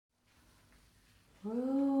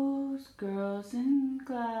Rose girls in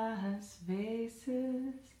glass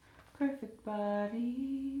vases, perfect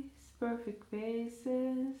bodies, perfect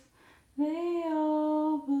faces. They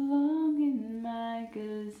all belong in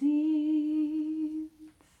magazines.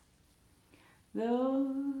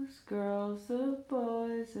 Those girls the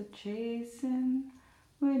boys are chasing,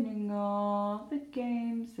 winning all the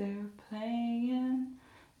games they're playing.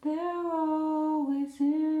 They're always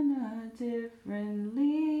in a different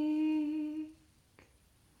league,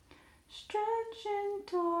 stretching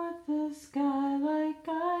toward the sky like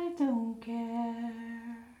I don't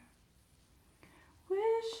care.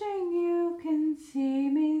 Wishing you can see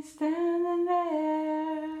me standing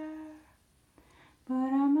there.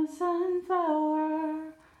 But I'm a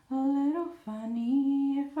sunflower, a little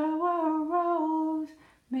funny. If I were a rose,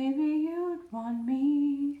 maybe you'd want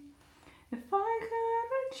me. If I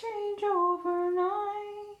could change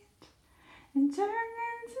overnight and turn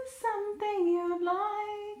into something you